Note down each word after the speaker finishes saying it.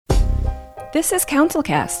This is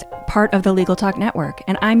CounselCast, part of the Legal Talk Network,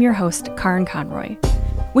 and I'm your host, Karin Conroy.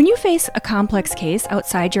 When you face a complex case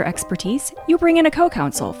outside your expertise, you bring in a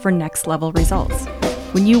co-counsel for next-level results.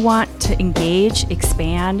 When you want to engage,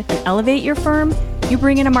 expand, and elevate your firm, you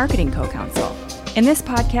bring in a marketing co-counsel. In this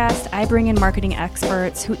podcast, I bring in marketing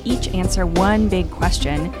experts who each answer one big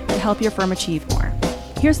question to help your firm achieve more.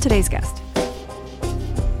 Here's today's guest.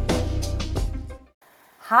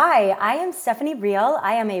 Hi, I am Stephanie Riel.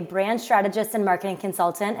 I am a brand strategist and marketing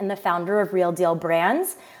consultant and the founder of Real Deal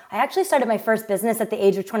Brands. I actually started my first business at the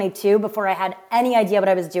age of 22 before I had any idea what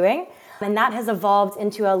I was doing. And that has evolved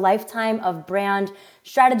into a lifetime of brand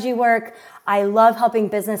strategy work. I love helping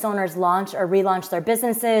business owners launch or relaunch their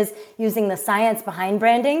businesses using the science behind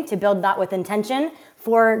branding to build that with intention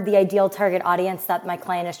for the ideal target audience that my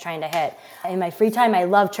client is trying to hit. In my free time, I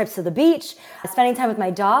love trips to the beach, spending time with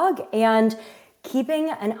my dog, and keeping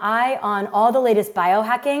an eye on all the latest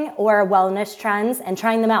biohacking or wellness trends and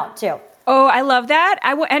trying them out too. Oh, I love that.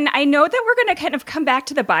 And I know that we're going to kind of come back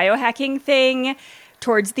to the biohacking thing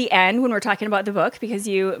towards the end when we're talking about the book, because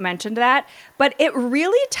you mentioned that. But it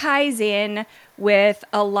really ties in with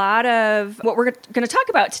a lot of what we're going to talk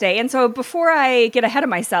about today. And so before I get ahead of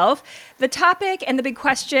myself, the topic and the big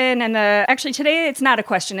question actually today it's not a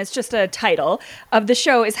question, it's just a title of the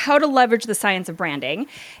show is how to leverage the science of branding.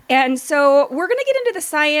 And so we're going to get into the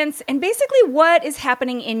science and basically what is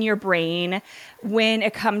happening in your brain when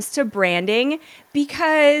it comes to branding,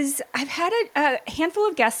 because I've had a handful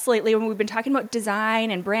of guests lately when we've been talking about design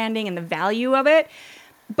and branding and the value of it.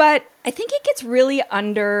 But I think it gets really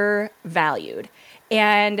undervalued.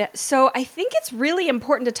 And so I think it's really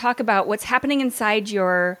important to talk about what's happening inside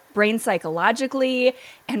your brain psychologically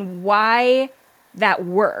and why that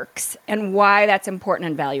works and why that's important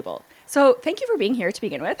and valuable. So thank you for being here to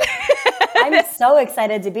begin with. I'm so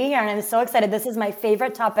excited to be here, and I'm so excited. This is my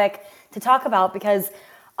favorite topic to talk about because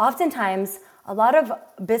oftentimes a lot of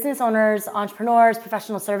business owners, entrepreneurs,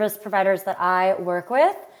 professional service providers that I work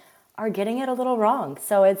with are getting it a little wrong.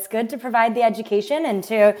 So it's good to provide the education and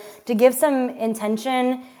to give some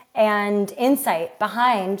intention and insight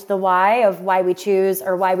behind the why of why we choose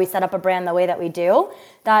or why we set up a brand the way that we do,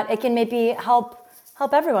 that it can maybe help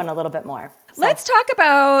everyone a little bit more. So. Let's talk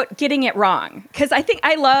about getting it wrong, because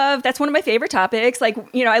that's one of my favorite topics.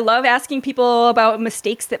 I love asking people about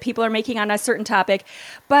mistakes that people are making on a certain topic.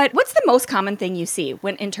 But what's the most common thing you see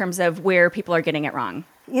in terms of where people are getting it wrong?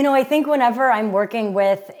 I think whenever I'm working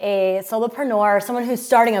with a solopreneur, someone who's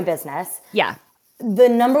starting a business, the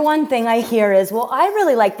number one thing I hear is, well, I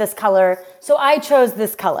really like this color, so I chose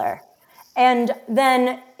this color. And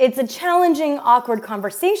then it's a challenging, awkward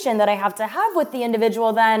conversation that I have to have with the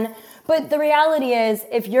individual then. But the reality is,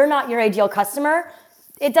 if you're not your ideal customer,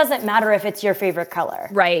 it doesn't matter if it's your favorite color.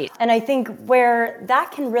 Right. And I think where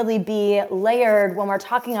that can really be layered when we're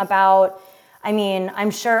talking about,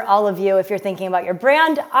 I'm sure all of you, if you're thinking about your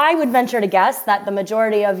brand, I would venture to guess that the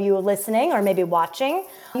majority of you listening or maybe watching,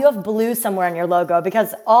 you have blue somewhere in your logo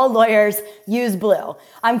because all lawyers use blue.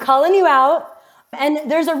 I'm calling you out.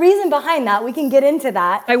 And there's a reason behind that. We can get into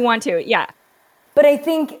that. I want to, yeah. But I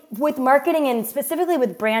think with marketing and specifically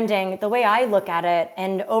with branding, the way I look at it,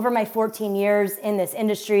 and over my 14 years in this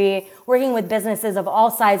industry, working with businesses of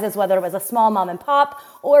all sizes, whether it was a small mom and pop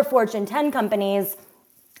or Fortune 10 companies,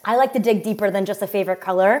 I like to dig deeper than just a favorite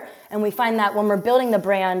color. And we find that when we're building the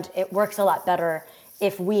brand, it works a lot better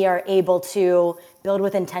if we are able to build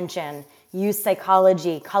with intention, use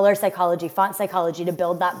psychology, color psychology, font psychology to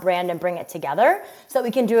build that brand and bring it together so that we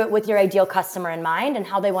can do it with your ideal customer in mind and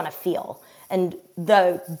how they want to feel. And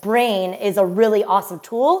the brain is a really awesome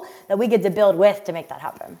tool that we get to build with to make that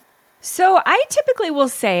happen. So I typically will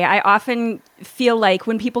say, I often feel like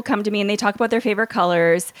when people come to me and they talk about their favorite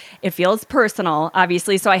colors, it feels personal,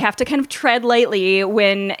 obviously. So I have to kind of tread lightly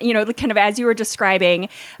when, kind of as you were describing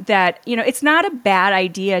that, it's not a bad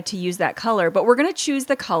idea to use that color, but we're going to choose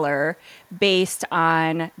the color based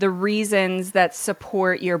on the reasons that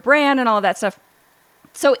support your brand and all of that stuff.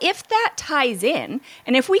 So if that ties in,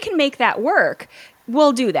 and if we can make that work,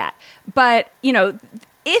 we'll do that. But,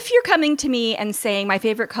 if you're coming to me and saying my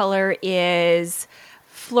favorite color is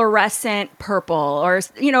fluorescent purple or,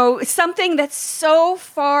 something that's so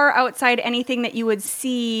far outside anything that you would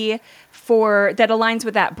see that aligns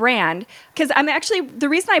with that brand. Because the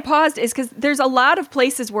reason I paused is because there's a lot of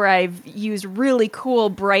places where I've used really cool,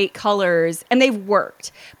 bright colors and they've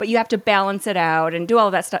worked, but you have to balance it out and do all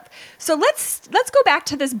of that stuff. So let's go back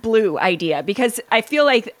to this blue idea, because I feel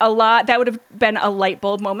like that would have been a light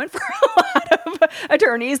bulb moment for a lot of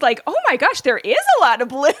attorneys. Like, oh my gosh, there is a lot of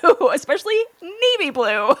blue, especially navy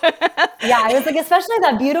blue. Yeah, I was like, especially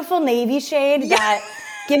that beautiful navy shade that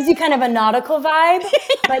gives you kind of a nautical vibe.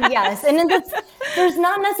 But yes, and there's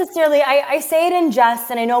not necessarily, I say it in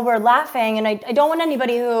jest, and I know we're laughing, and I don't want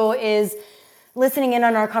anybody who is listening in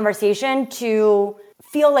on our conversation to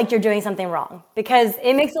feel like you're doing something wrong, because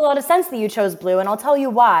it makes a lot of sense that you chose blue, and I'll tell you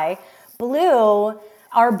why. Blue,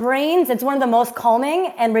 our brains, it's one of the most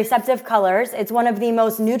calming and receptive colors. It's one of the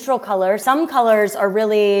most neutral colors. Some colors are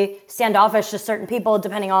really standoffish to certain people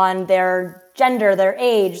depending on their gender, their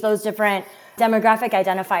age, those different demographic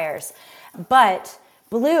identifiers. But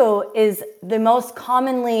blue is the most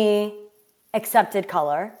commonly accepted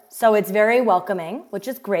color. So it's very welcoming, which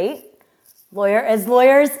is great. As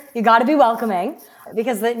lawyers, you got to be welcoming,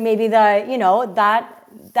 because maybe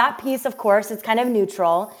that piece, of course, is kind of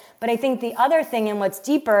neutral. But I think the other thing, and what's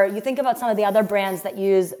deeper, you think about some of the other brands that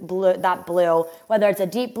use blue, whether it's a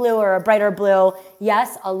deep blue or a brighter blue.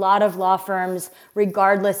 Yes, a lot of law firms,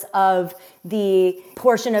 regardless of the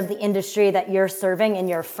portion of the industry that you're serving in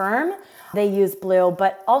your firm, they use blue.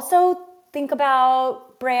 But also think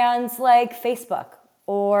about brands like Facebook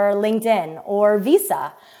or LinkedIn or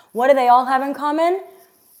Visa. What do they all have in common?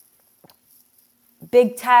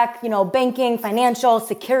 Big tech, banking, financial,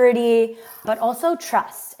 security, but also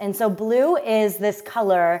trust. And so blue is this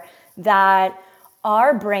color that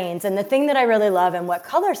our brains, and the thing that I really love and what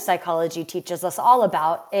color psychology teaches us all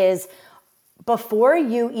about is, before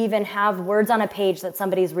you even have words on a page that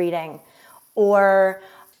somebody's reading, or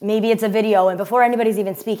maybe it's a video, and before anybody's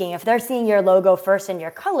even speaking, if they're seeing your logo first and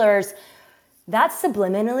your colors, that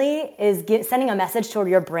subliminally is sending a message toward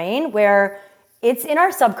your brain, where it's in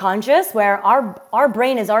our subconscious, where our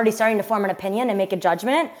brain is already starting to form an opinion and make a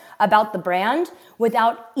judgment about the brand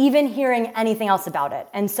without even hearing anything else about it.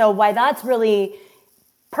 And so why that's really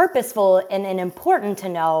purposeful and important to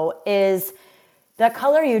know is the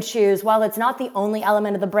color you choose, while it's not the only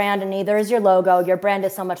element of the brand, and neither is your logo, your brand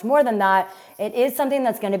is so much more than that, it is something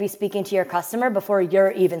that's going to be speaking to your customer before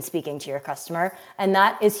you're even speaking to your customer. And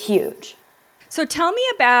that is huge. So tell me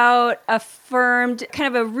about a firm,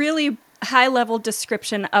 kind of a really high-level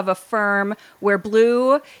description of a firm where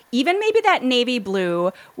blue, even maybe that navy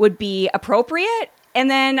blue, would be appropriate, and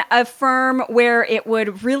then a firm where it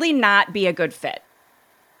would really not be a good fit.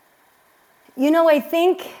 I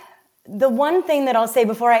think the one thing that I'll say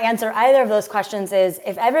before I answer either of those questions is,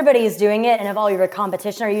 if everybody is doing it and if all your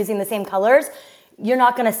competition are using the same colors, you're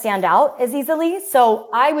not going to stand out as easily. So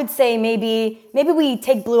I would say maybe we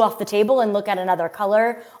take blue off the table and look at another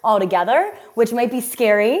color altogether, which might be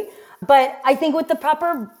scary. But I think with the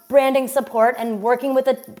proper branding support and working with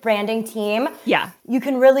a branding team, you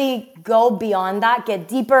can really go beyond that, get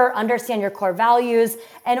deeper, understand your core values,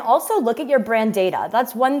 and also look at your brand data.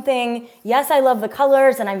 That's one thing. Yes, I love the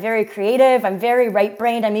colors and I'm very creative. I'm very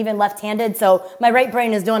right-brained. I'm even left-handed. So my right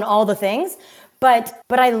brain is doing all the things. But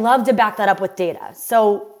I love to back that up with data.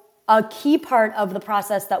 So a key part of the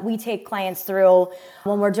process that we take clients through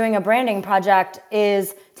when we're doing a branding project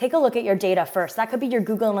is take a look at your data first. That could be your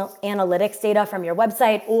Google Analytics data from your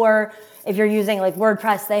website, or if you're using like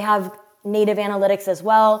WordPress, they have native analytics as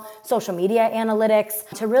well, social media analytics,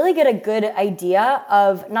 to really get a good idea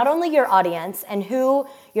of not only your audience and who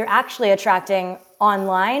you're actually attracting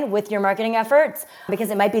online with your marketing efforts,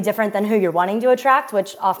 because it might be different than who you're wanting to attract,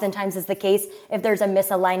 which oftentimes is the case if there's a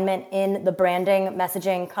misalignment in the branding,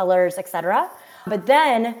 messaging, colors, etc. But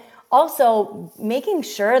then also making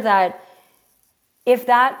sure that if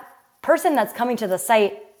that person that's coming to the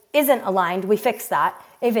site isn't aligned, we fix that.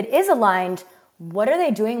 If it is aligned, what are they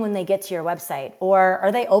doing when they get to your website? Or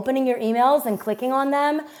are they opening your emails and clicking on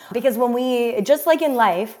them? Because just like in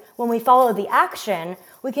life, when we follow the action,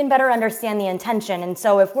 we can better understand the intention. And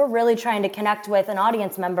so if we're really trying to connect with an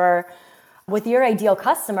audience member, with your ideal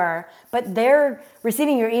customer, but they're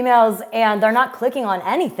receiving your emails and they're not clicking on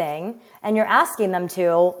anything, and you're asking them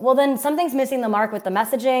to, well, then something's missing the mark with the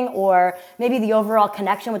messaging, or maybe the overall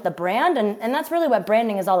connection with the brand. And that's really what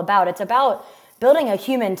branding is all about. It's about building a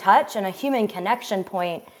human touch and a human connection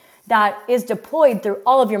point that is deployed through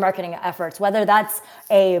all of your marketing efforts, whether that's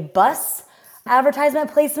a bus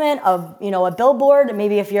advertisement placement of, a billboard.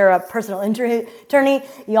 Maybe if you're a personal injury attorney,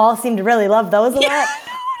 you all seem to really love those a lot.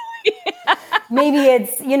 Maybe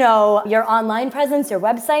it's, your online presence, your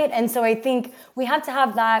website. And so I think we have to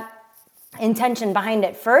have that intention behind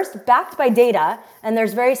it first, backed by data. And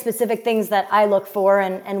there's very specific things that I look for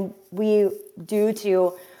and we do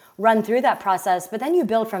to run through that process, but then you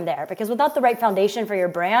build from there, because without the right foundation for your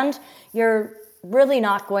brand, you're really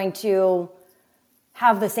not going to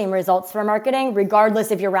have the same results for marketing,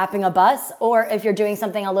 regardless if you're wrapping a bus or if you're doing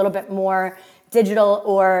something a little bit more digital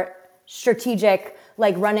or strategic,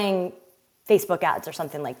 like running Facebook ads or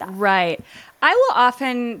something like that. Right. I will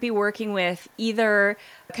often be working with either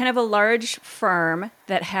kind of a large firm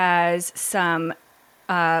that has some,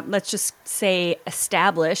 let's just say,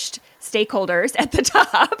 established stakeholders at the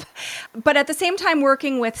top, but at the same time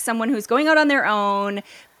working with someone who's going out on their own,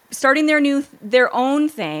 starting their own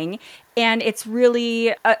thing, and it's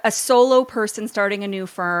really a solo person starting a new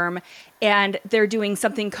firm, and they're doing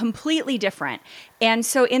something completely different. And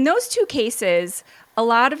so in those two cases, a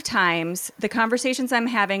lot of times the conversations I'm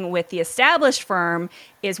having with the established firm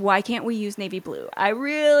is, why can't we use navy blue? I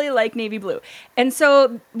really like navy blue. And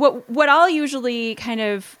so what I'll usually kind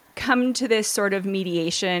of come to this sort of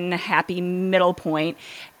mediation, happy middle point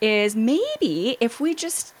is, maybe if we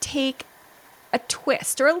just take a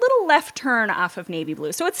twist or a little left turn off of navy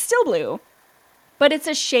blue. So it's still blue, but it's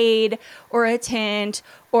a shade or a tint,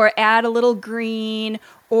 or add a little green,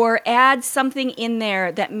 or add something in there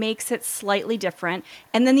that makes it slightly different.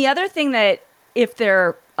 And then the other thing that, if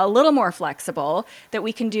they're a little more flexible, that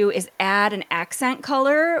we can do is add an accent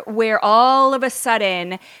color where all of a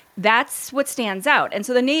sudden that's what stands out. And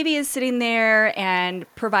so the navy is sitting there and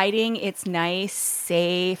providing its nice,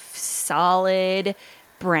 safe, solid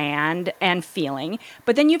brand and feeling.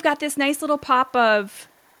 But then you've got this nice little pop of,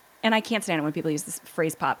 and I can't stand it when people use this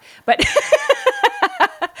phrase pop, but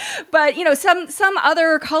but some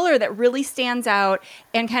other color that really stands out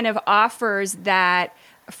and kind of offers that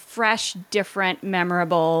fresh, different,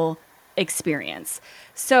 memorable experience.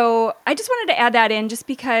 So I just wanted to add that in, just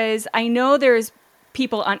because I know there's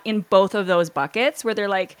people in both of those buckets where they're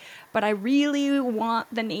like, but I really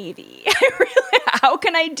want the navy. How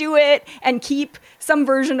can I do it and keep some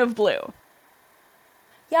version of blue?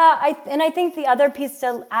 Yeah, I think the other piece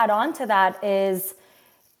to add on to that is,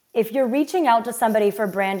 if you're reaching out to somebody for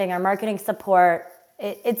branding or marketing support,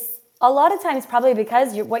 it's a lot of times probably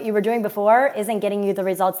because what you were doing before isn't getting you the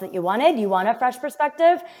results that you wanted. You want a fresh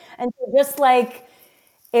perspective. And so just like,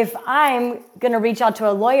 if I'm going to reach out to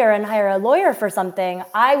a lawyer and hire a lawyer for something,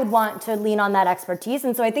 I would want to lean on that expertise.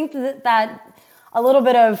 And so I think that a little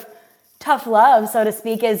bit of tough love, so to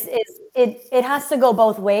speak, is it has to go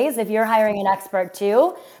both ways if you're hiring an expert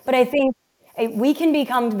too. But I think we can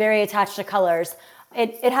become very attached to colors.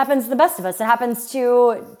 It happens to the best of us. It happens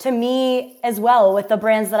to me as well with the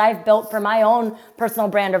brands that I've built for my own personal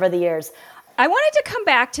brand over the years. I wanted to come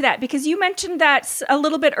back to that because you mentioned that a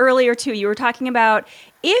little bit earlier too. You were talking about,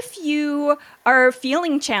 if you are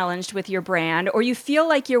feeling challenged with your brand, or you feel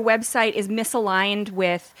like your website is misaligned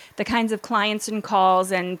with the kinds of clients and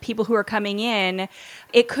calls and people who are coming in,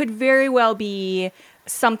 it could very well be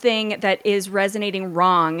something that is resonating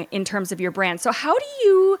wrong in terms of your brand. So what do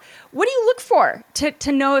you look for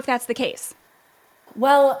to know if that's the case?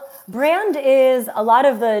 Well, brand is a lot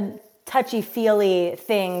of the touchy-feely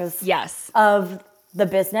things, yes, of the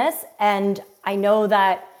business. And I know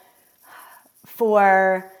that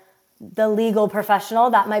for the legal professional,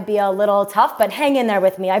 that might be a little tough, but hang in there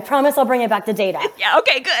with me. I promise I'll bring it back to data. Yeah,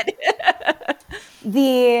 okay, good.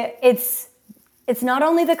 It's not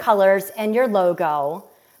only the colors and your logo,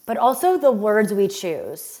 but also the words we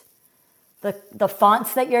choose, the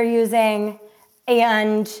fonts that you're using.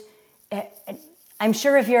 And I'm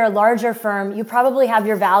sure if you're a larger firm, you probably have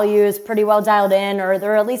your values pretty well dialed in, or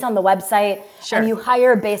they're at least on the website. Sure. And you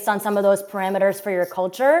hire based on some of those parameters for your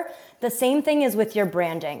culture. The same thing is with your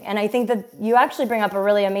branding. And I think that you actually bring up a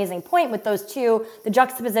really amazing point with those two, the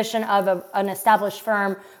juxtaposition of an established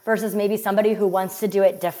firm versus maybe somebody who wants to do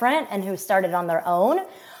it different and who started on their own.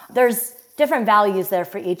 There's different values there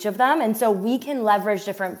for each of them. And so we can leverage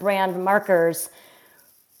different brand markers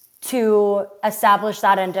to establish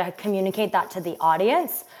that and to communicate that to the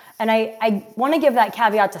audience. And I want to give that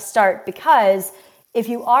caveat to start, because if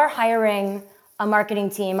you are hiring a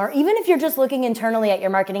marketing team, or even if you're just looking internally at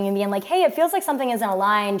your marketing and being like, hey, it feels like something isn't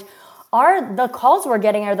aligned, the calls we're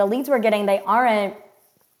getting or the leads we're getting, they aren't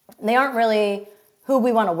really who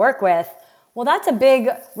we want to work with. Well, that's a big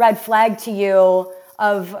red flag to you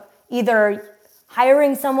of either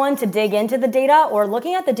hiring someone to dig into the data or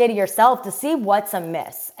looking at the data yourself to see what's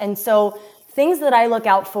amiss. And so things that I look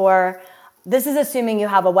out for, this is assuming you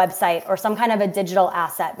have a website or some kind of a digital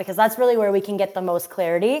asset, because that's really where we can get the most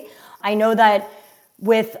clarity. I know that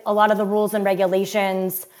with a lot of the rules and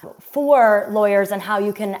regulations for lawyers and how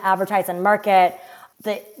you can advertise and market,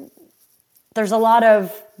 there's a lot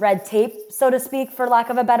of red tape, so to speak, for lack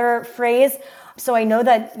of a better phrase. So I know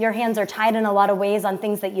that your hands are tied in a lot of ways on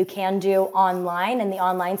things that you can do online in the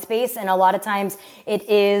online space. And a lot of times it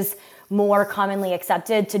is more commonly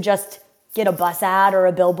accepted to just get a bus ad or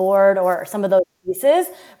a billboard or some of those pieces.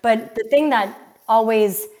 But the thing that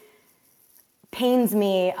always pains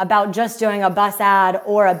me about just doing a bus ad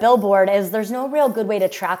or a billboard is there's no real good way to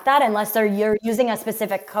track that unless you're using a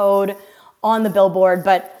specific code on the billboard.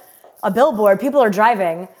 But a billboard, people are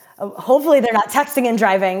driving. Hopefully they're not texting and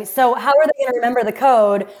driving. So how are they going to remember the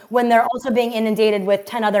code when they're also being inundated with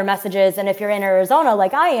 10 other messages? And if you're in Arizona,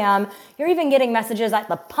 like I am, you're even getting messages at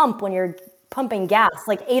the pump when you're pumping gas,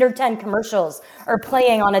 like 8 or 10 commercials are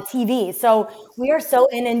playing on a TV. So we are so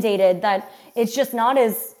inundated that it's just not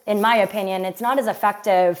as, in my opinion, it's not as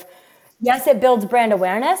effective. Yes, it builds brand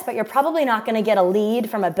awareness, but you're probably not going to get a lead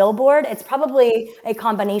from a billboard. It's probably a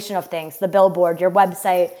combination of things: the billboard, your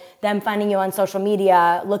website, them finding you on social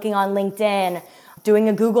media, looking on LinkedIn, doing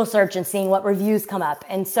a Google search and seeing what reviews come up.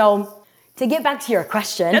 And so to get back to your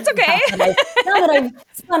question. That's okay. Now that I've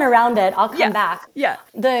spun around it, I'll come back. Yeah.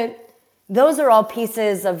 Those are all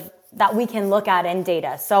pieces that we can look at in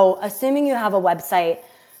data. So assuming you have a website,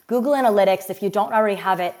 Google Analytics, if you don't already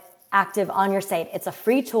have it active on your site, it's a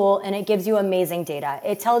free tool and it gives you amazing data.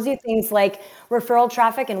 It tells you things like referral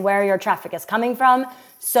traffic and where your traffic is coming from.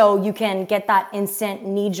 So you can get that instant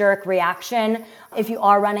knee-jerk reaction. If you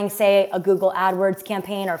are running, say, a Google AdWords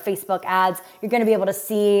campaign or Facebook ads, you're going to be able to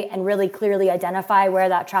see and really clearly identify where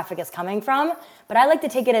that traffic is coming from. But I like to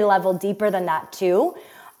take it a level deeper than that too,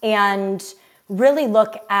 and really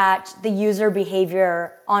look at the user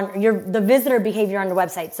behavior the visitor behavior on your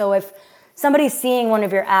website. So if somebody's seeing one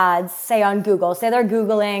of your ads, say on Google, say they're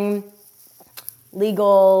Googling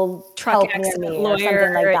legal truck help near me lawyer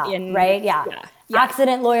or something like that, right? Yeah.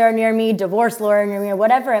 Accident lawyer near me, divorce lawyer near me, or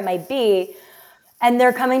whatever it might be. And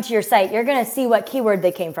they're coming to your site. You're going to see what keyword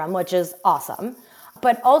they came from, which is awesome.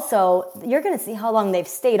 But also, you're going to see how long they've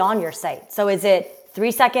stayed on your site. So is it 3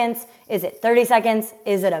 seconds? Is it 30 seconds?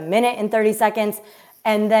 Is it a minute and 30 seconds?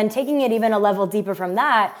 And then taking it even a level deeper from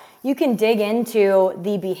that, you can dig into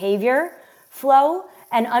the behavior flow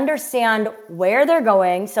and understand where they're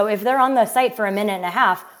going. So if they're on the site for a minute and a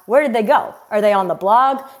half, where did they go? Are they on the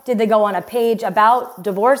blog? Did they go on a page about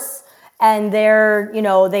divorce? And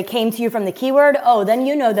they came to you from the keyword. Oh, then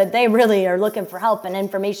you know that they really are looking for help and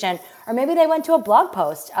information. Or maybe they went to a blog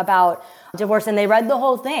post about divorce and they read the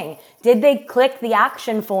whole thing. Did they click the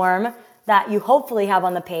action form that you hopefully have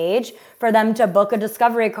on the page for them to book a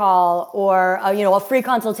discovery call or a free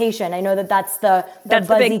consultation? I know that's the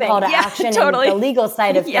buzzy call to action totally. And the legal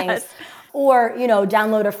side of Yes. things. Or,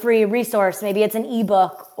 download a free resource. Maybe it's an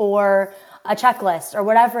ebook or a checklist or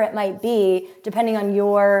whatever it might be, depending on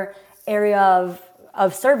your area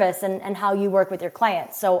of service and how you work with your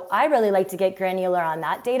clients. So I really like to get granular on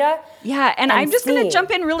that data. Yeah, and I'm just going to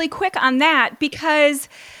jump in really quick on that because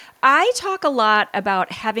I talk a lot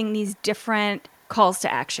about having these different calls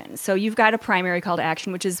to action. So you've got a primary call to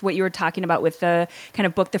action, which is what you were talking about with the kind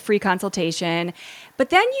of book the free consultation. But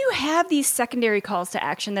then you have these secondary calls to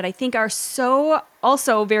action that I think are so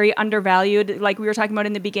also very undervalued, like we were talking about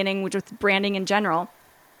in the beginning, which was branding in general.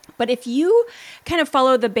 But if you kind of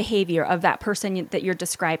follow the behavior of that person that you're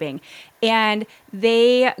describing and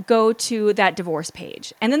they go to that divorce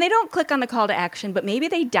page and then they don't click on the call to action, but maybe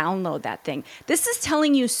they download that thing. This is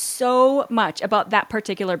telling you so much about that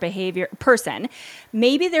particular person.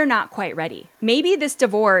 Maybe they're not quite ready. Maybe this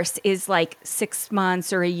divorce is like 6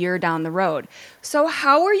 months or a year down the road. So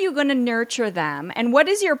how are you going to nurture them? And what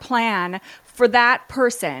is your plan for that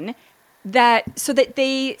person so that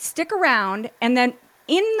they stick around and then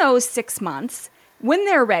in those 6 months, when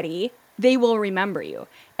they're ready, they will remember you.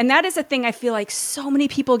 And that is a thing I feel like so many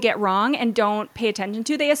people get wrong and don't pay attention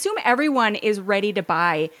to. They assume everyone is ready to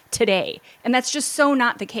buy today. And that's just so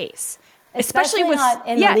not the case. Especially not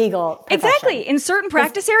in the legal profession. Exactly. In certain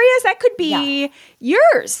practice areas, that could be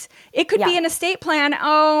years. It could be an estate plan.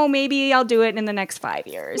 Oh, maybe I'll do it in the next 5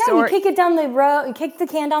 years. Yeah, you kick it down the road, you kick the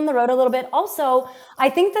can down the road a little bit. Also, I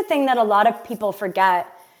think the thing that a lot of people forget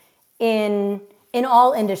in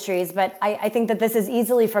all industries, but I think that this is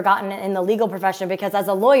easily forgotten in the legal profession because as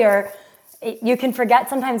a lawyer, you can forget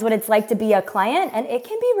sometimes what it's like to be a client, and it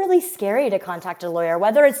can be really scary to contact a lawyer,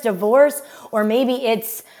 whether it's divorce or maybe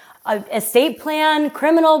it's a estate plan,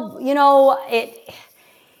 criminal,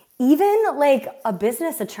 even like a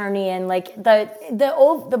business attorney, and like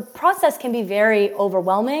the process can be very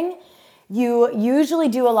overwhelming. You usually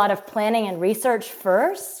do a lot of planning and research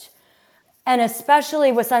first. And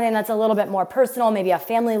especially with something that's a little bit more personal, maybe a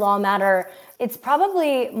family law matter, it's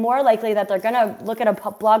probably more likely that they're going to look at a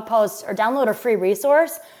blog post or download a free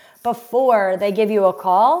resource before they give you a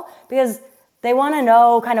call because they want to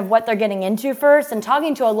know kind of what they're getting into first. And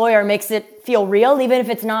talking to a lawyer makes it feel real, even if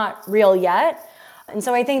it's not real yet. And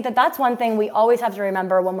so I think that that's one thing we always have to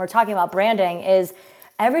remember when we're talking about branding is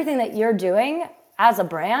everything that you're doing as a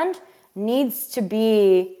brand needs to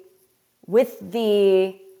be with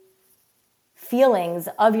the feelings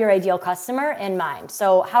of your ideal customer in mind.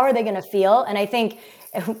 So how are they going to feel? And I think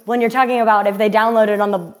when you're talking about if they download it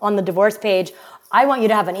on the divorce page, I want you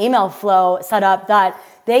to have an email flow set up that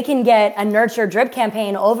they can get a nurture drip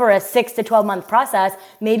campaign over a 6 to 12 month process.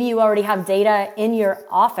 Maybe you already have data in your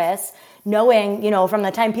office knowing, from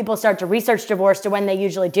the time people start to research divorce to when they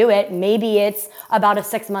usually do it, maybe it's about a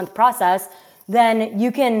 6-month process. Then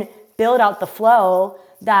you can build out the flow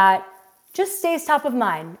that just stays top of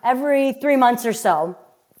mind every 3 months or so.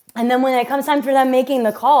 And then when it comes time for them making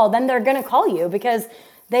the call, then they're going to call you because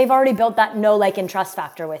they've already built that know, like, and trust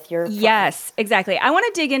factor with your client. Yes, exactly. I want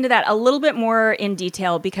to dig into that a little bit more in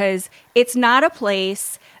detail because it's not a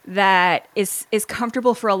place that is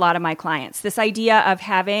comfortable for a lot of my clients. This idea of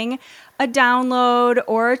having a download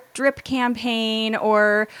or a drip campaign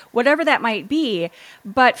or whatever that might be,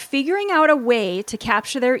 but figuring out a way to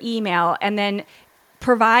capture their email and then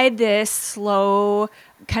provide this slow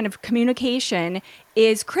kind of communication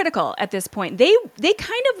is critical at this point. They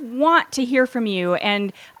kind of want to hear from you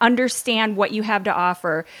and understand what you have to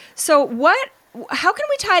offer. So how can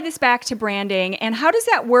we tie this back to branding, and how does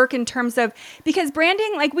that work in terms of, because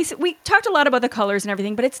branding, like we talked a lot about the colors and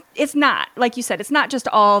everything, but it's not, like you said, it's not just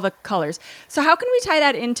all the colors. So how can we tie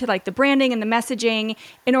that into like the branding and the messaging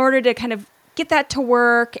in order to kind of get that to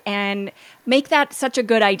work and make that such a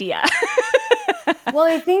good idea? Well,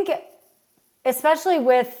 I think especially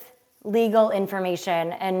with legal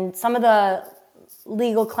information and some of the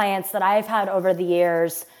legal clients that I've had over the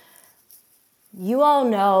years, you all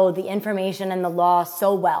know the information and the law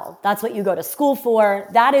so well. That's what you go to school for.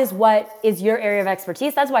 That is what is your area of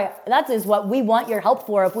expertise. That is what we want your help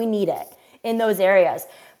for if we need it in those areas.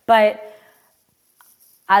 But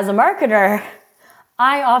as a marketer,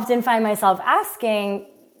 I often find myself asking,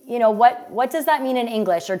 what does that mean in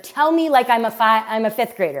English? Or tell me like I'm a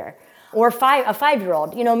fifth grader or a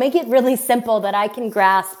 5-year-old. Make it really simple that I can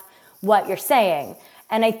grasp what you're saying.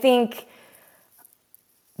 And I think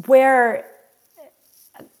when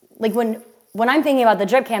I'm thinking about the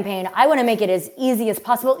drip campaign, I want to make it as easy as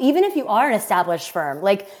possible, even if you are an established firm.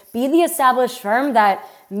 Like, be the established firm that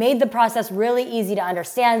made the process really easy to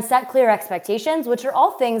understand, set clear expectations, which are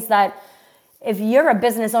all things that if you're a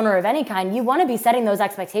business owner of any kind, you want to be setting those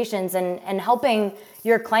expectations and helping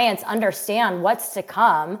your clients understand what's to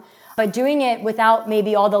come, but doing it without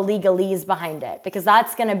maybe all the legalese behind it, because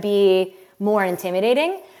that's going to be more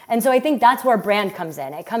intimidating. And so I think that's where brand comes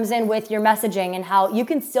in. It comes in with your messaging and how you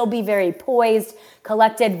can still be very poised,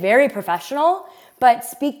 collected, very professional, but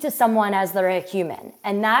speak to someone as they're a human.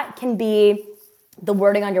 And that can be the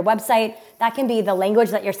wording on your website. That can be the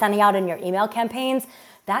language that you're sending out in your email campaigns.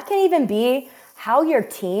 That can even be how your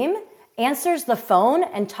team answers the phone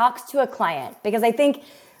and talks to a client. Because I think,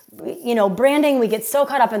 branding, we get so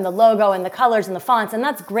caught up in the logo and the colors and the fonts, and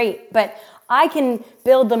that's great. But I can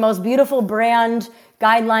build the most beautiful brand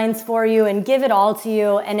guidelines for you and give it all to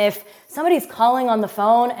you. And if somebody's calling on the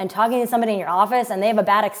phone and talking to somebody in your office and they have a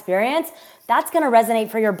bad experience, that's going to resonate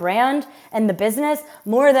for your brand and the business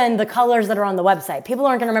more than the colors that are on the website. People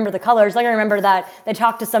aren't going to remember the colors. They're going to remember that they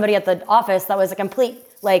talked to somebody at the office that was a complete,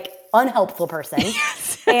 unhelpful person.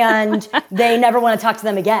 Yes. And they never want to talk to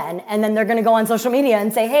them again. And then they're going to go on social media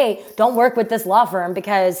and say, hey, don't work with this law firm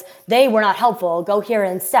because they were not helpful. Go here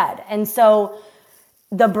instead. And so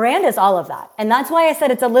the brand is all of that. And that's why I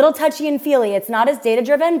said it's a little touchy and feely. It's not as data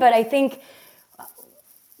driven, but I think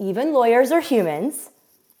even lawyers are humans,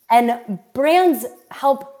 and brands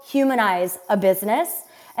help humanize a business.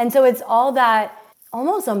 And so it's all that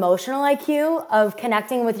almost emotional IQ of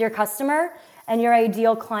connecting with your customer and your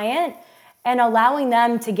ideal client and allowing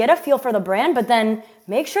them to get a feel for the brand, but then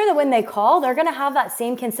make sure that when they call, they're going to have that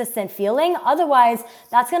same consistent feeling. Otherwise,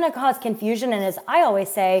 that's going to cause confusion. And as I always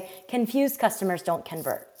say, confused customers don't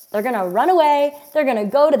convert. They're going to run away. They're going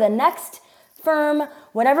to go to the next firm,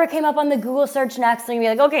 whatever came up on the Google search next. They're going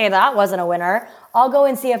to be like, okay, that wasn't a winner. I'll go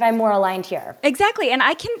and see if I'm more aligned here. Exactly. And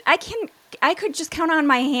I could just count on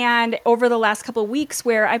my hand over the last couple of weeks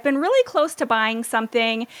where I've been really close to buying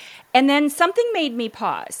something and then something made me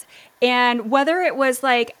pause. And whether it was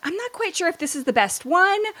like, I'm not quite sure if this is the best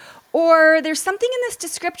one, or there's something in this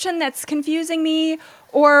description that's confusing me,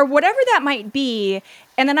 or whatever that might be.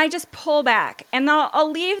 And then I just pull back and I'll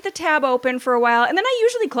leave the tab open for a while. And then I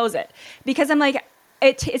usually close it because I'm like,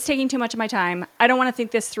 it's taking too much of my time. I don't want to think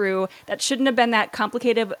this through. That shouldn't have been that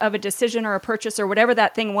complicated of a decision or a purchase or whatever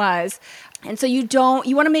that thing was. And so you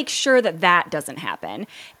want to make sure that doesn't happen.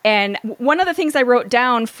 And one of the things I wrote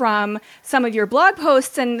down from some of your blog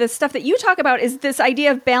posts and the stuff that you talk about is this idea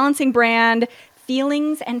of balancing brand,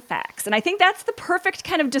 feelings and facts. And I think that's the perfect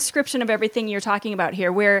kind of description of everything you're talking about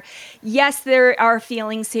here, where yes, there are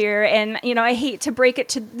feelings here. And, I hate to break it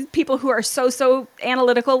to people who are so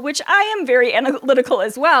analytical, which I am very analytical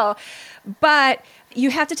as well. But you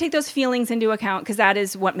have to take those feelings into account because that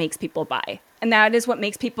is what makes people buy. And that is what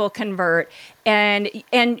makes people convert. And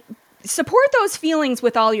support those feelings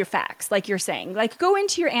with all your facts, like you're saying. Like, go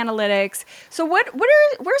into your analytics. So what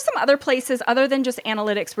are some other places other than just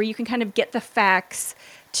analytics where you can kind of get the facts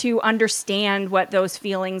to understand what those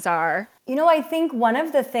feelings are? I think one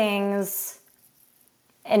of the things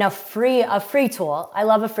in a free tool, I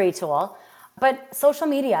love a free tool, but social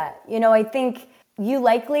media, I think you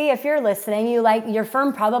likely, if you're listening, your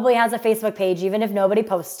firm probably has a Facebook page, even if nobody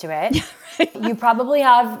posts to it. Right. You probably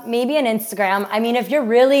have maybe an Instagram. I mean, if you're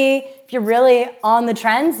really on the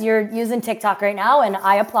trends, you're using TikTok right now, and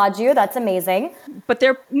I applaud you. That's amazing. But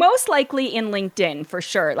they're most likely in LinkedIn for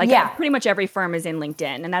sure. Pretty much every firm is in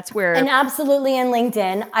LinkedIn, and that's where. And absolutely in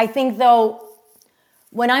LinkedIn. I think though,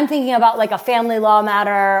 when I'm thinking about like a family law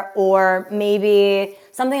matter or maybe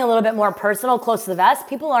something a little bit more personal, close to the vest,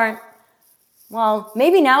 people aren't. Well,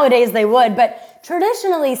 maybe nowadays they would, but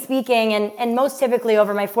traditionally speaking, and most typically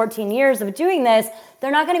over my 14 years of doing this, they're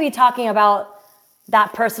not going to be talking about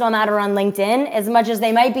that personal matter on LinkedIn as much as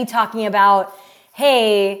they might be talking about,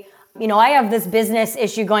 hey, I have this business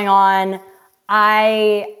issue going on.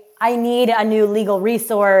 I need a new legal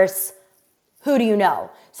resource. Who do you know?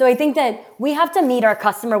 So I think that we have to meet our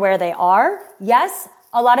customer where they are. Yes,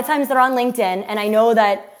 a lot of times they're on LinkedIn, and I know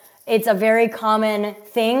that it's a very common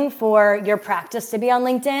thing for your practice to be on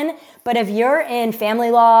LinkedIn. But if you're in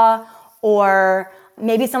family law or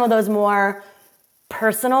maybe some of those more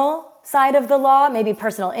personal side of the law, maybe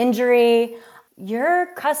personal injury,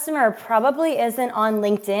 your customer probably isn't on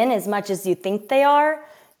LinkedIn as much as you think they are.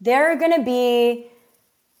 They're going to be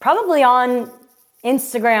probably on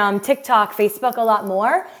Instagram, TikTok, Facebook a lot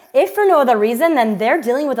more. If for no other reason, then they're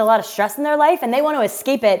dealing with a lot of stress in their life and they want to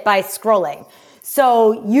escape it by scrolling.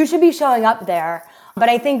 So you should be showing up there. But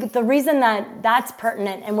I think the reason that that's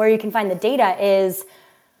pertinent and where you can find the data is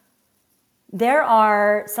there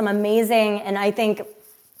are some amazing, and I think,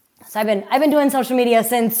 so I've been doing social media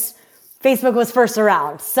since Facebook was first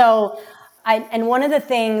around. And one of the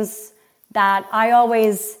things that I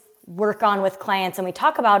always work on with clients and we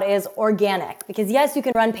talk about is organic. Because yes, you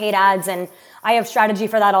can run paid ads, and I have strategy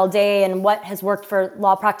for that all day and what has worked for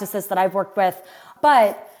law practices that I've worked with.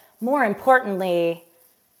 But more importantly,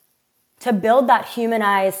 to build that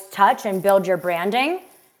humanized touch and build your branding,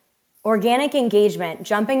 organic engagement,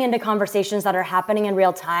 jumping into conversations that are happening in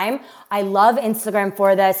real time. I love Instagram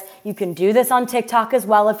for this. You can do this on TikTok as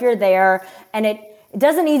well if you're there. And it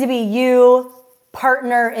doesn't need to be you,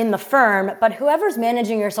 partner in the firm, but whoever's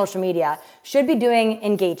managing your social media should be doing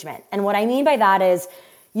engagement. And what I mean by that is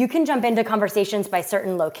you can jump into conversations by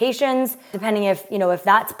certain locations, depending if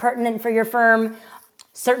that's pertinent for your firm.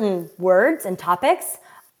 Certain words and topics.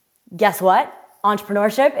 Guess what?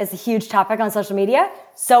 Entrepreneurship is a huge topic on social media.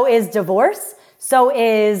 So is divorce. So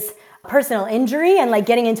is personal injury and like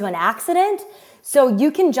getting into an accident. So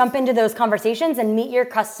you can jump into those conversations and meet your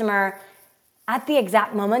customer at the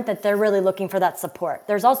exact moment that they're really looking for that support.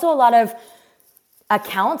 There's also a lot of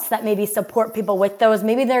accounts that maybe support people with those.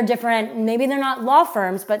 Maybe they're different. Maybe they're not law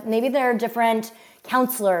firms, but maybe they're different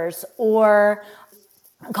counselors or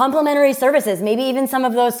complementary services, maybe even some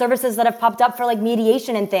of those services that have popped up for like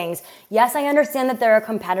mediation and things. Yes, I understand that they're a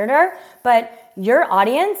competitor, but your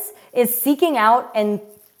audience is seeking out and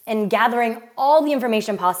gathering all the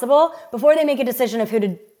information possible before they make a decision of who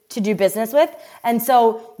to do business with. And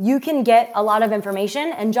so you can get a lot of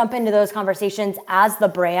information and jump into those conversations as the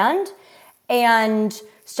brand and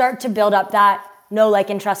start to build up that know,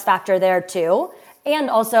 like, and trust factor there too.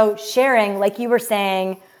 And also sharing, like you were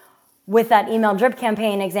saying, with that email drip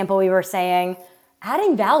campaign example we were saying,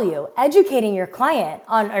 adding value, educating your client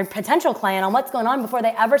or potential client on what's going on before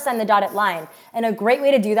they ever send the dotted line. And a great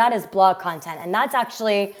way to do that is blog content. And that's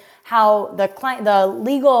actually how the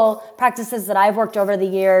legal practices that I've worked over the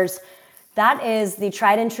years, that is the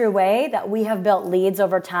tried and true way that we have built leads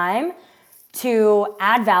over time to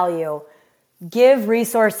add value, give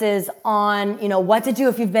resources on, what to do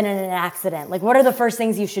if you've been in an accident. Like, what are the first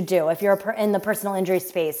things you should do if you're in the personal injury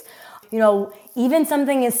space? Even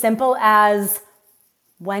something as simple as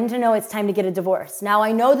when to know it's time to get a divorce. Now,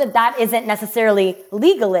 I know that isn't necessarily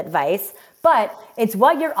legal advice, but it's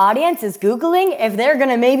what your audience is Googling if they're going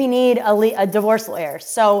to maybe need a divorce lawyer.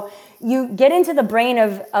 So you get into the brain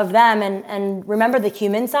of them and remember the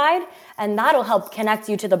human side, and that'll help connect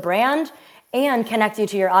you to the brand and connect you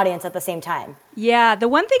to your audience at the same time. Yeah, the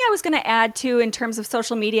one thing I was going to add too in terms of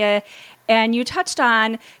social media, and you touched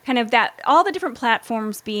on kind of that all the different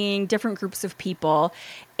platforms being different groups of people,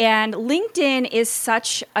 and LinkedIn is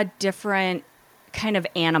such a different kind of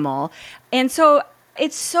animal. And so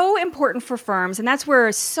it's so important for firms, and that's where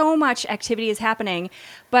so much activity is happening.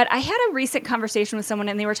 But I had a recent conversation with someone,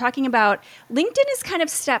 and they were talking about LinkedIn is kind of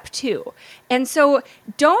step 2. And so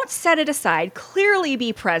don't set it aside. Clearly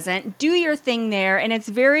be present. Do your thing there. And it's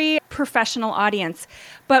very professional audience.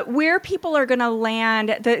 But where people are going to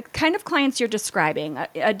land, the kind of clients you're describing,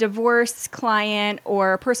 a divorce client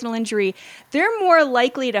or a personal injury, they're more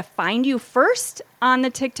likely to find you first on the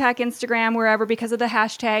TikTok, Instagram, wherever, because of the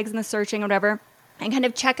hashtags and the searching, whatever, and kind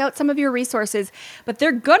of check out some of your resources. But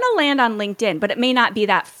they're going to land on LinkedIn, but it may not be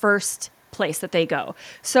that first place that they go.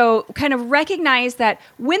 So kind of recognize that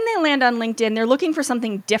when they land on LinkedIn, they're looking for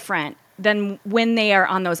something different than when they are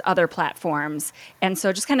on those other platforms. And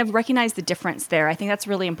so just kind of recognize the difference there. I think that's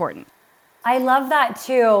really important. I love that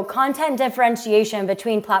too. Content differentiation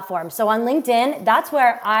between platforms. So on LinkedIn, that's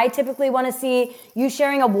where I typically want to see you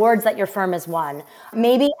sharing awards that your firm has won.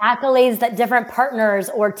 Maybe accolades that different partners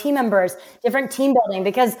or team members, different team building,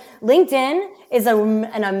 because LinkedIn is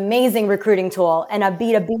an amazing recruiting tool and a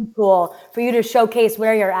B2B tool for you to showcase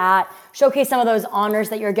where you're at, showcase some of those honors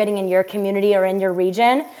that you're getting in your community or in your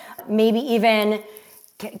region, maybe even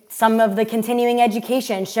some of the continuing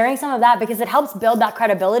education, sharing some of that, because it helps build that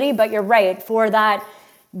credibility. But you're right, for that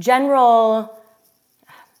general,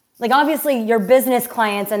 like obviously your business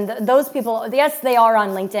clients and those people, yes, they are on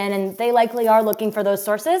LinkedIn and they likely are looking for those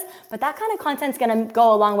sources, but that kind of content's going to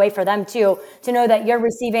go a long way for them too, to know that you're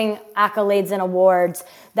receiving accolades and awards,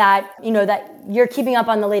 that, you know, that you're keeping up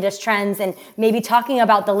on the latest trends and maybe talking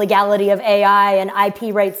about the legality of AI and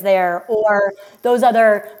IP rights there, or those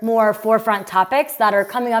other more forefront topics that are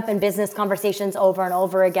coming up in business conversations over and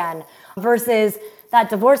over again, versus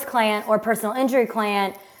that divorce client or personal injury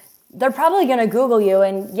client. They're probably going to Google you,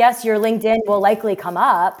 and yes, your LinkedIn will likely come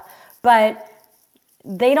up, but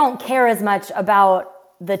they don't care as much about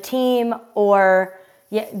the team, or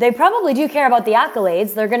they probably do care about the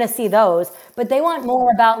accolades. They're going to see those, but they want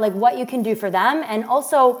more about like what you can do for them. And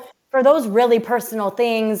also for those really personal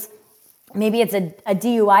things, maybe it's a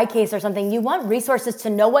DUI case or something, you want resources to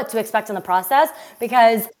know what to expect in the process,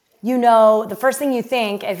 because you know, the first thing you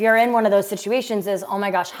think if you're in one of those situations is, oh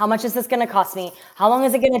my gosh, how much is this going to cost me? How long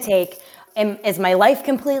is it going to take? Is my life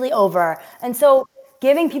completely over? And so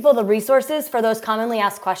giving people the resources for those commonly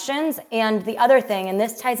asked questions. And the other thing, and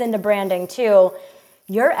this ties into branding too,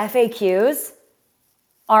 your FAQs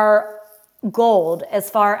are gold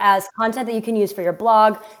as far as content that you can use for your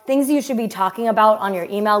blog, things you should be talking about on your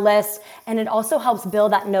email list. And it also helps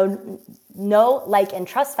build that know, like, and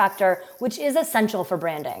trust factor, which is essential for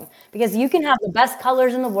branding, because you can have the best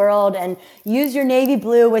colors in the world and use your navy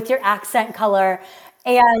blue with your accent color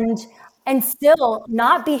and still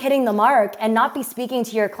not be hitting the mark and not be speaking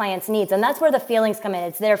to your client's needs. And that's where the feelings come in.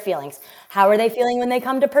 It's their feelings. How are they feeling when they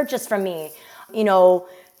come to purchase from me? You know,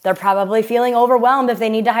 they're probably feeling overwhelmed if they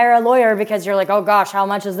need to hire a lawyer, because you're like, oh gosh, how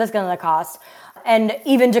much is this going to cost? And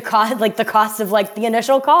even to cost, like the cost of like the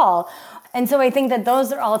initial call. And so I think that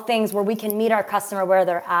those are all things where we can meet our customer where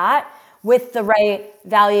they're at with the right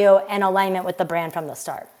value and alignment with the brand from the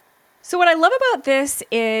start. So what I love about this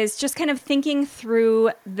is just kind of thinking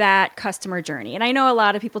through that customer journey. And I know a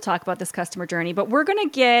lot of people talk about this customer journey, but we're going to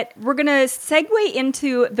segue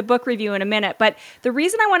into the book review in a minute. But the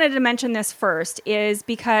reason I wanted to mention this first is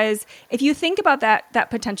because if you think about that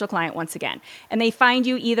potential client once again, and they find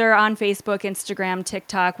you either on Facebook, Instagram,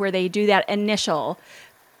 TikTok, where they do that initial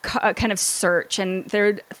kind of search and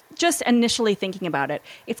they're just initially thinking about it.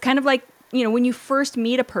 It's kind of like, you know, when you first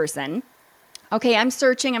meet a person, okay, I'm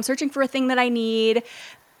searching for a thing that I need.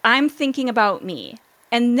 I'm thinking about me.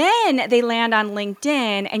 And then they land on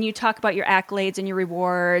LinkedIn and you talk about your accolades and your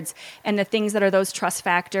rewards and the things that are those trust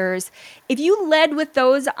factors. If you led with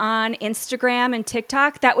those on Instagram and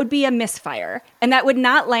TikTok, that would be a misfire and that would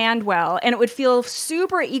not land well and it would feel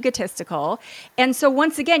super egotistical. And so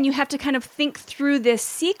once again, you have to kind of think through this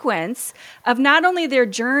sequence of not only their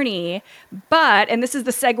journey, but, and this is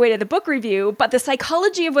the segue to the book review, but the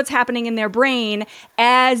psychology of what's happening in their brain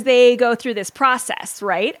as they go through this process,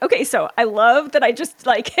 right? Okay, so I love that I just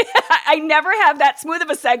I never have that smooth of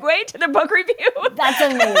a segue to the book review. That's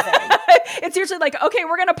amazing. It's usually like, okay,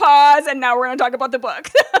 we're going to pause and now we're going to talk about the book.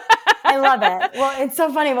 I love it. Well, it's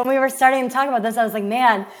so funny. When we were starting to talk about this, I was like,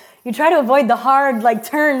 man, You try to avoid the hard like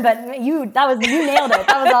turn, but you nailed it.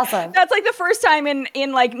 That was awesome. That's like the first time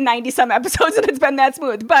in like 90 some episodes that it's been that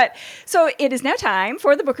smooth. But so it is now time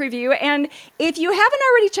for the book review. And if you haven't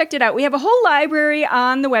already checked it out, we have a whole library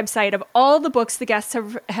on the website of all the books the guests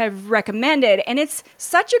have recommended. And it's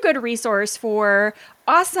such a good resource for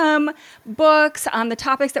awesome books on the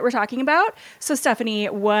topics that we're talking about. So Stephanie,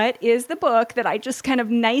 what is the book that I just kind of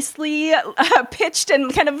nicely pitched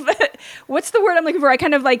and kind of, what's the word I'm looking for? I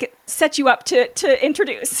kind of like set you up to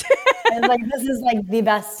introduce. And like, this is like the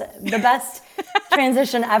best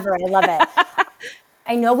transition ever. I love it.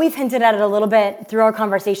 I know we've hinted at it a little bit through our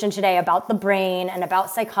conversation today about the brain and about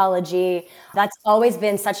psychology. That's always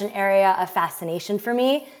been such an area of fascination for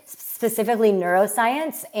me, specifically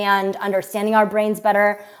neuroscience and understanding our brains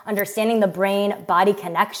better, understanding the brain-body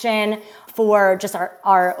connection for just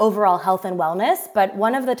our overall health and wellness. But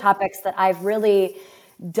one of the topics that I've really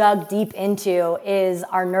dug deep into is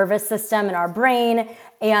our nervous system and our brain,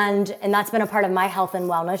 and that's been a part of my health and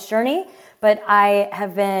wellness journey. But I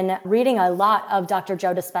have been reading a lot of Dr.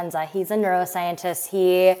 Joe Dispenza. He's a neuroscientist.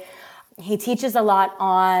 He teaches a lot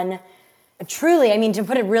on truly, I mean, to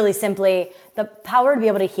put it really simply, the power to be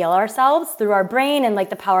able to heal ourselves through our brain and like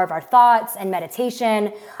the power of our thoughts and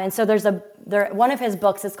meditation. And so one of his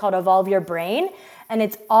books is called Evolve Your Brain. And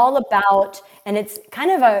it's all about, and it's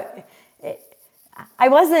kind of I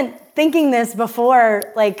wasn't thinking this before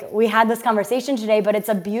like we had this conversation today, but it's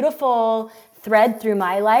a beautiful thread through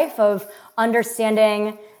my life of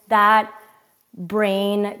understanding that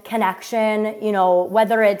brain connection, you know,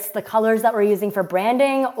 whether it's the colors that we're using for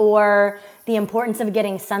branding or the importance of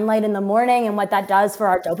getting sunlight in the morning and what that does for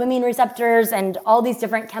our dopamine receptors and all these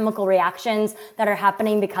different chemical reactions that are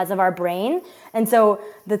happening because of our brain. And so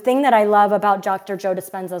the thing that I love about Dr. Joe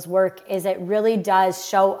Dispenza's work is it really does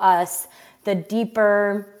show us the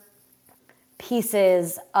deeper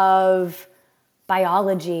pieces of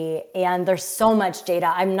biology, and there's so much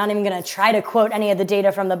data. I'm not even going to try to quote any of the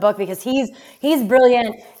data from the book because he's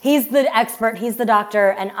brilliant. He's the expert. He's the doctor,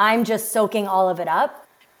 and I'm just soaking all of it up.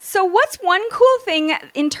 So what's one cool thing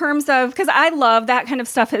in terms of, because I love that kind of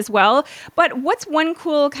stuff as well, but what's one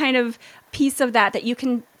cool kind of piece of that you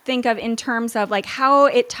can think of in terms of like how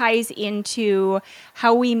it ties into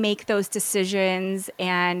how we make those decisions?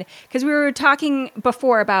 And because we were talking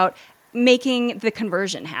before about making the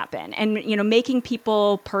conversion happen and, you know, making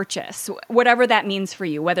people purchase whatever that means for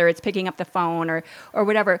you, whether it's picking up the phone or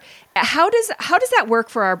whatever. How does that work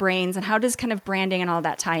for our brains, and how does kind of branding and all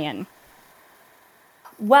that tie in?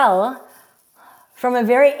 Well, from a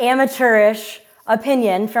very amateurish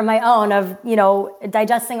opinion from my own of, you know,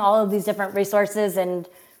 digesting all of these different resources and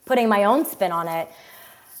putting my own spin on it,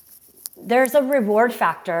 there's a reward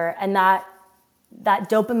factor and that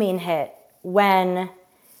dopamine hit when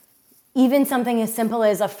even something as simple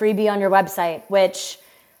as a freebie on your website, which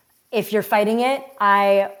if you're fighting it,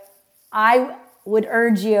 I would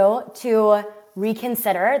urge you to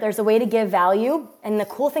reconsider. There's a way to give value. And the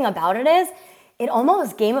cool thing about it is it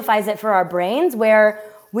almost gamifies it for our brains where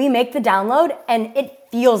we make the download and it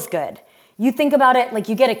feels good. You think about it like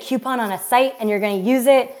you get a coupon on a site and you're going to use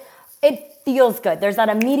it. It feels good. There's that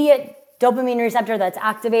immediate dopamine receptor that's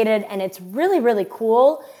activated, and it's really, really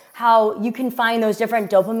cool how you can find those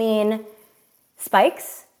different dopamine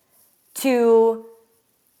spikes to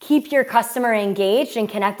keep your customer engaged and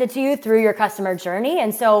connected to you through your customer journey.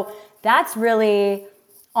 And so that's really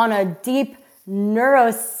on a deep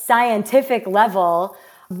neuroscientific level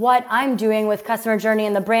what I'm doing with customer journey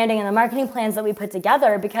and the branding and the marketing plans that we put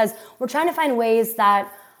together, because we're trying to find ways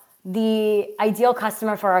that the ideal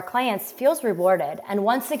customer for our clients feels rewarded and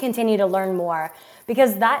wants to continue to learn more.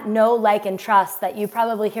 Because that know, like, and trust that you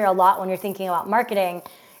probably hear a lot when you're thinking about marketing,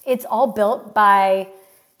 it's all built by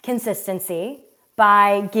consistency,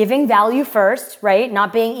 by giving value first, right?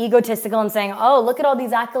 Not being egotistical and saying, oh, look at all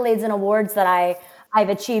these accolades and awards that I've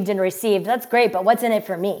achieved and received. That's great, but what's in it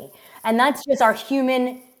for me? And that's just our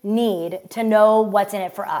human need to know what's in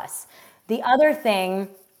it for us. The other thing,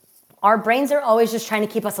 our brains are always just trying to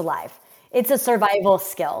keep us alive. It's a survival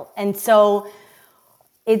skill. And so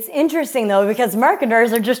it's interesting though, because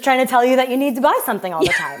marketers are just trying to tell you that you need to buy something all the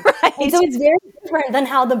time. Right. And so it's very different than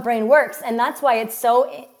how the brain works. And that's why it's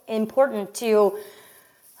so important to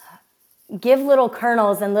give little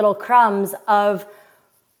kernels and little crumbs of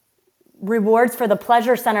rewards for the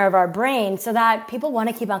pleasure center of our brain so that people want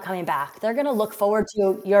to keep on coming back. They're going to look forward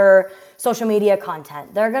to your social media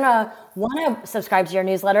content. They're going to want to subscribe to your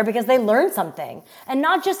newsletter because they learned something. And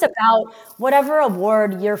not just about whatever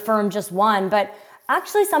award your firm just won, but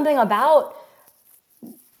actually something about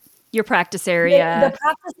your practice area. The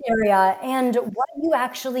practice area and what you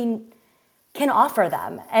actually can offer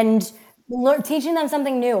them, and teaching them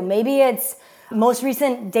something new. Maybe it's most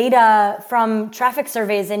recent data from traffic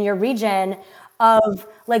surveys in your region of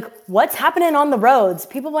like what's happening on the roads.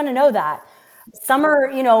 People want to know that.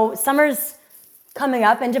 Summer's coming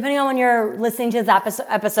up, and depending on when you're listening to this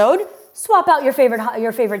episode, swap out your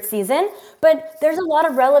favorite season. But there's a lot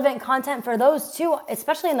of relevant content for those too,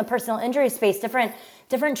 especially in the personal injury space, different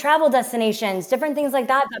travel destinations, different things like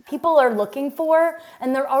that people are looking for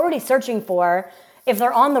and they're already searching for. If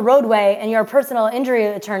they're on the roadway and you're a personal injury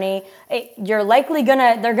attorney, they're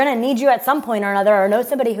gonna need you at some point or another, or know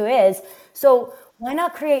somebody who is. So why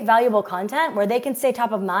not create valuable content where they can stay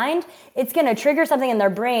top of mind? It's gonna trigger something in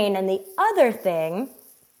their brain. And the other thing,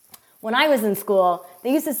 when I was in school,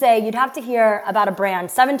 they used to say you'd have to hear about a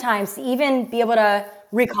brand 7 times to even be able to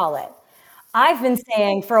recall it. I've been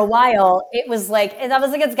saying for a while,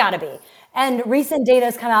 it's gotta be. And recent data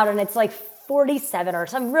has come out and it's like 47 or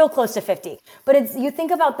something real close to 50. But you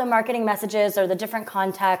think about the marketing messages or the different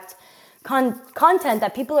content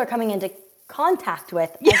that people are coming into contact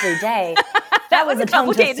with every day. That was a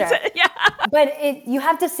tongue twister. Yeah. But you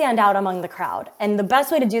have to stand out among the crowd. And the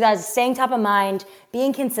best way to do that is staying top of mind,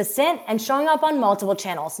 being consistent, and showing up on multiple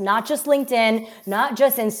channels, not just LinkedIn, not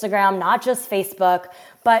just Instagram, not just Facebook,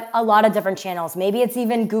 but a lot of different channels. Maybe it's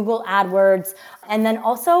even Google AdWords. And then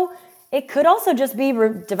also, it could also just be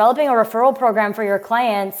developing a referral program for your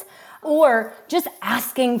clients, or just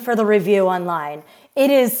asking for the review online.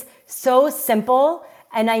 It is so simple.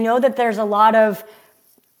 And I know that there's a lot of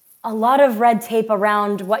red tape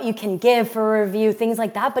around what you can give for a review, things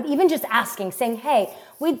like that. But even just asking, saying, hey,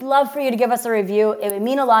 we'd love for you to give us a review. It would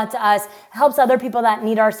mean a lot to us. It helps other people that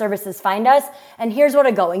need our services find us. And here's where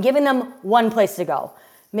to go. And giving them one place to go.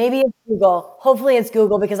 Maybe it's Google. Hopefully it's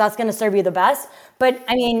Google, because that's going to serve you the best. But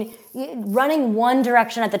I mean, running one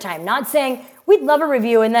direction at the time, not saying we'd love a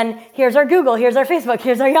review and then here's our Google, here's our Facebook,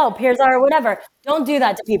 here's our Yelp, here's our whatever. Don't do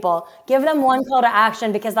that to people. Give them one call to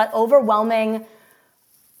action, because that overwhelming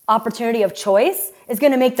opportunity of choice is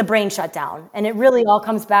going to make the brain shut down. And it really all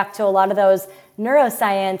comes back to a lot of those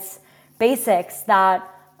neuroscience basics that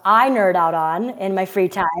I nerd out on in my free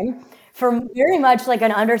time. For very much like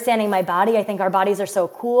an understanding my body. I think our bodies are so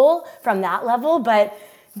cool from that level, but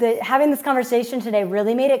having this conversation today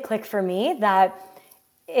really made it click for me that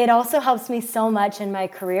it also helps me so much in my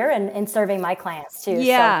career and in serving my clients too.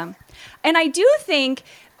 Yeah. So. And I do think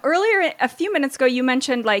earlier, a few minutes ago, you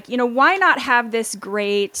mentioned why not have this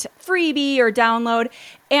great freebie or download?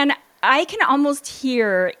 And I can almost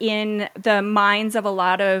hear in the minds of a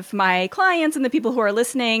lot of my clients and the people who are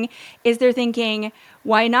listening, is they're thinking,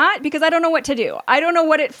 why not? Because I don't know what to do. I don't know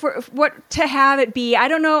what to have it be. I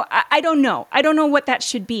don't know. I don't know. I don't know what that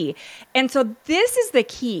should be. And so this is the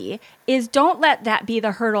key, is don't let that be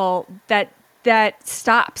the hurdle that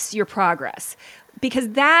stops your progress, because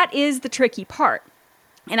that is the tricky part.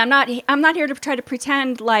 And I'm not here to try to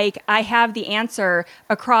pretend like I have the answer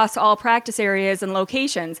across all practice areas and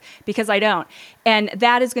locations, because I don't. And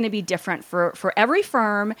that is going to be different for every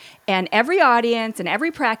firm and every audience and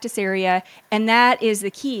every practice area. And that is the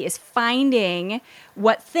key, is finding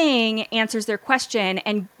what thing answers their question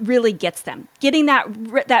and really gets them. Getting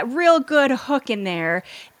that real good hook in there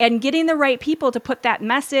and getting the right people to put that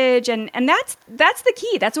message. And that's the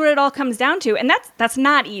key. That's what it all comes down to. And that's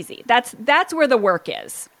not easy. That's where the work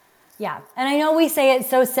is. Yeah. And I know we say it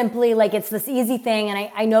so simply, like it's this easy thing. And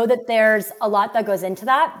I know that there's a lot that goes into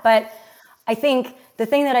that. But I think the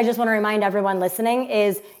thing that I just want to remind everyone listening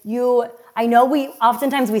is I know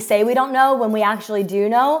oftentimes we say we don't know when we actually do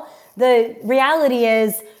know. The reality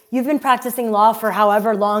is you've been practicing law for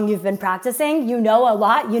however long you've been practicing. You know a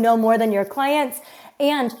lot. You know more than your clients.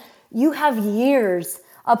 And you have years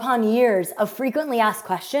upon years of frequently asked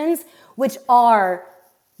questions, which are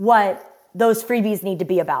what those freebies need to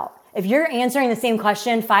be about. If you're answering the same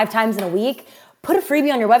question 5 times in a week, put a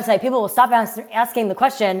freebie on your website. People will stop asking the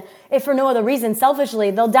question. If for no other reason, selfishly,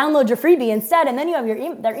 they'll download your freebie instead, and then you have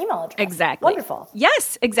their email address. Exactly. Wonderful.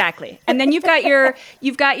 Yes, exactly. And then you've got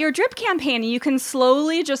your drip campaign, and you can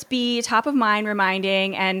slowly just be top of mind,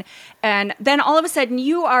 reminding, and then all of a sudden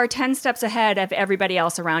you are 10 steps ahead of everybody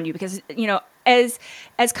else around you, because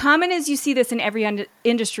as common as you see this in every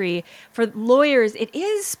industry, for lawyers,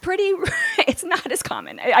 it's not as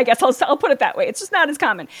common. I guess I'll put it that way. It's just not as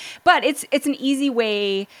common. But it's an easy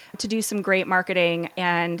way to do some great marketing.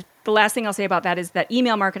 And the last thing I'll say about that is that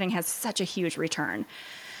email marketing has such a huge return.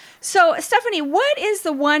 So, Stephanie, what is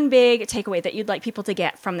the one big takeaway that you'd like people to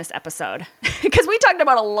get from this episode? Because we talked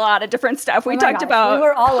about a lot of different stuff. We talked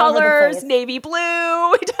about colors, navy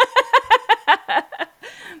blue.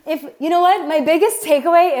 You know what? My biggest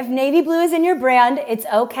takeaway, if navy blue is in your brand, it's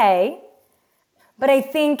okay. But I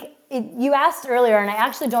think you asked earlier, and I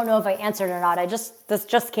actually don't know if I answered or not. This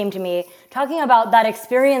just came to me, talking about that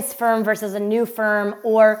experienced firm versus a new firm,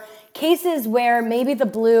 or cases where maybe the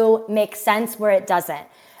blue makes sense where it doesn't.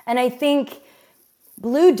 And I think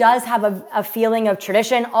blue does have a feeling of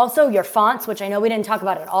tradition. Also, your fonts, which I know we didn't talk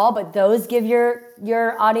about at all, but those give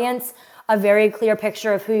your audience a very clear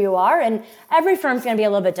picture of who you are. And every firm's going to be a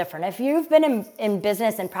little bit different. If you've been in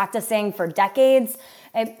business and practicing for decades,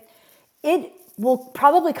 it will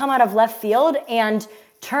probably come out of left field and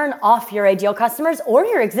turn off your ideal customers or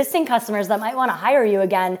your existing customers that might want to hire you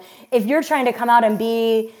again. If you're trying to come out and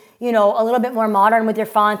be, a little bit more modern with your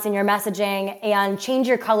fonts and your messaging and change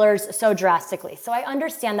your colors so drastically. So I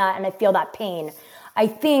understand that and I feel that pain. I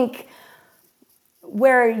think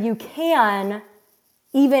where you can,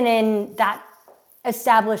 even in that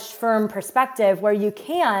established firm perspective, where you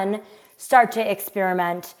can start to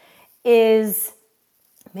experiment is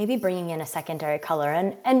maybe bringing in a secondary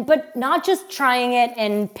color but not just trying it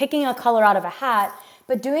and picking a color out of a hat,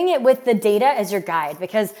 but doing it with the data as your guide.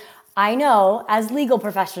 Because I know as legal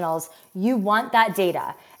professionals, you want that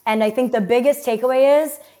data. And I think the biggest takeaway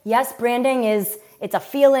is, yes, branding it's a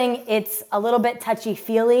feeling, it's a little bit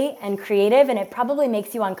touchy-feely and creative, and it probably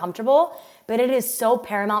makes you uncomfortable, but it is so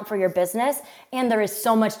paramount for your business, and there is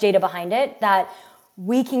so much data behind it that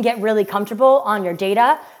we can get really comfortable on your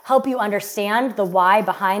data, help you understand the why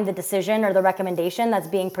behind the decision or the recommendation that's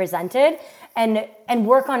being presented, and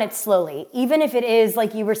work on it slowly. Even if it is,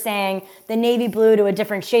 like you were saying, the navy blue to a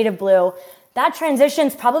different shade of blue, that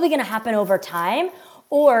transition's probably gonna happen over time.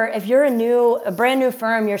 Or if you're a brand new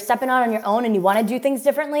firm, you're stepping out on your own and you wanna do things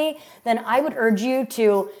differently, then I would urge you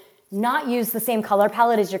to not use the same color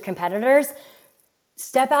palette as your competitors.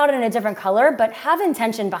 Step out in a different color, but have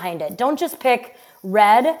intention behind it. Don't just pick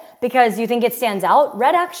red because you think it stands out.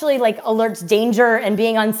 Red actually alerts danger and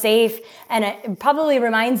being unsafe, and it probably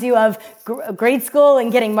reminds you of grade school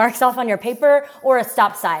and getting marks off on your paper or a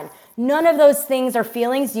stop sign. None of those things are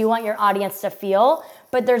feelings you want your audience to feel,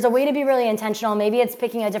 but there's a way to be really intentional. Maybe it's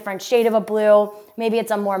picking a different shade of a blue, maybe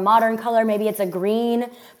it's a more modern color, maybe it's a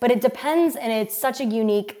green, but it depends, and it's such a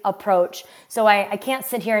unique approach. So I can't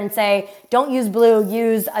sit here and say, don't use blue,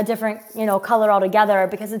 use a different color altogether,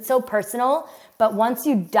 because it's so personal. But once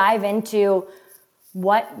you dive into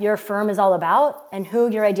what your firm is all about and who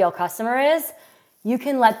your ideal customer is, you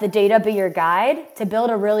can let the data be your guide to build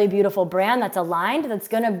a really beautiful brand that's aligned, that's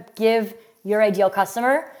going to give your ideal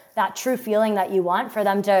customer that true feeling that you want for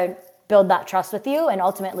them to build that trust with you and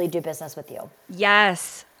ultimately do business with you.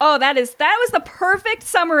 Yes. Oh, that was the perfect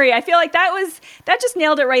summary. I feel like that just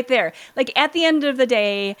nailed it right there. Like at the end of the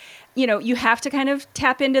day, you have to kind of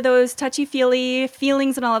tap into those touchy-feely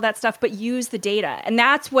feelings and all of that stuff, but use the data. And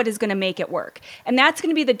that's what is going to make it work. And that's going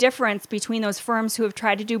to be the difference between those firms who have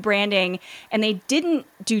tried to do branding and they didn't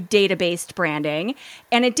do data-based branding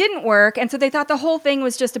and it didn't work. And so they thought the whole thing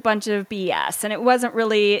was just a bunch of BS and it wasn't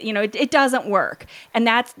really, it doesn't work. And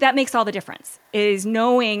that makes all the difference, is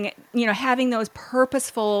knowing, having those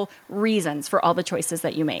purposeful reasons for all the choices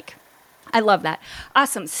that you make. I love that.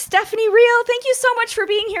 Awesome. Stephanie Riel, thank you so much for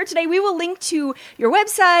being here today. We will link to your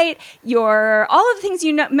website, all of the things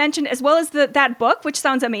you mentioned, as well as that book, which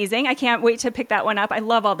sounds amazing. I can't wait to pick that one up. I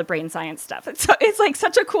love all the brain science stuff. It's like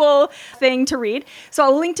such a cool thing to read. So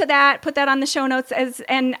I'll link to that, put that on the show notes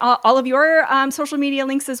and all of your social media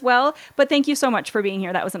links as well. But thank you so much for being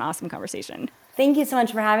here. That was an awesome conversation. Thank you so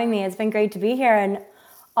much for having me. It's been great to be here and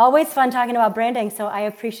always fun talking about branding. So I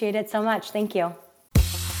appreciate it so much. Thank you.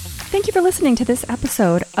 Thank you for listening to this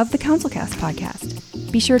episode of the CounselCast podcast.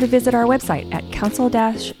 Be sure to visit our website at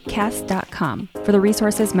counsel-cast.com for the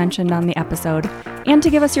resources mentioned on the episode and to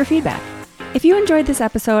give us your feedback. If you enjoyed this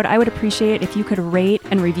episode, I would appreciate if you could rate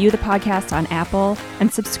and review the podcast on Apple and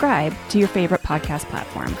subscribe to your favorite podcast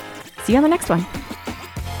platform. See you on the next one.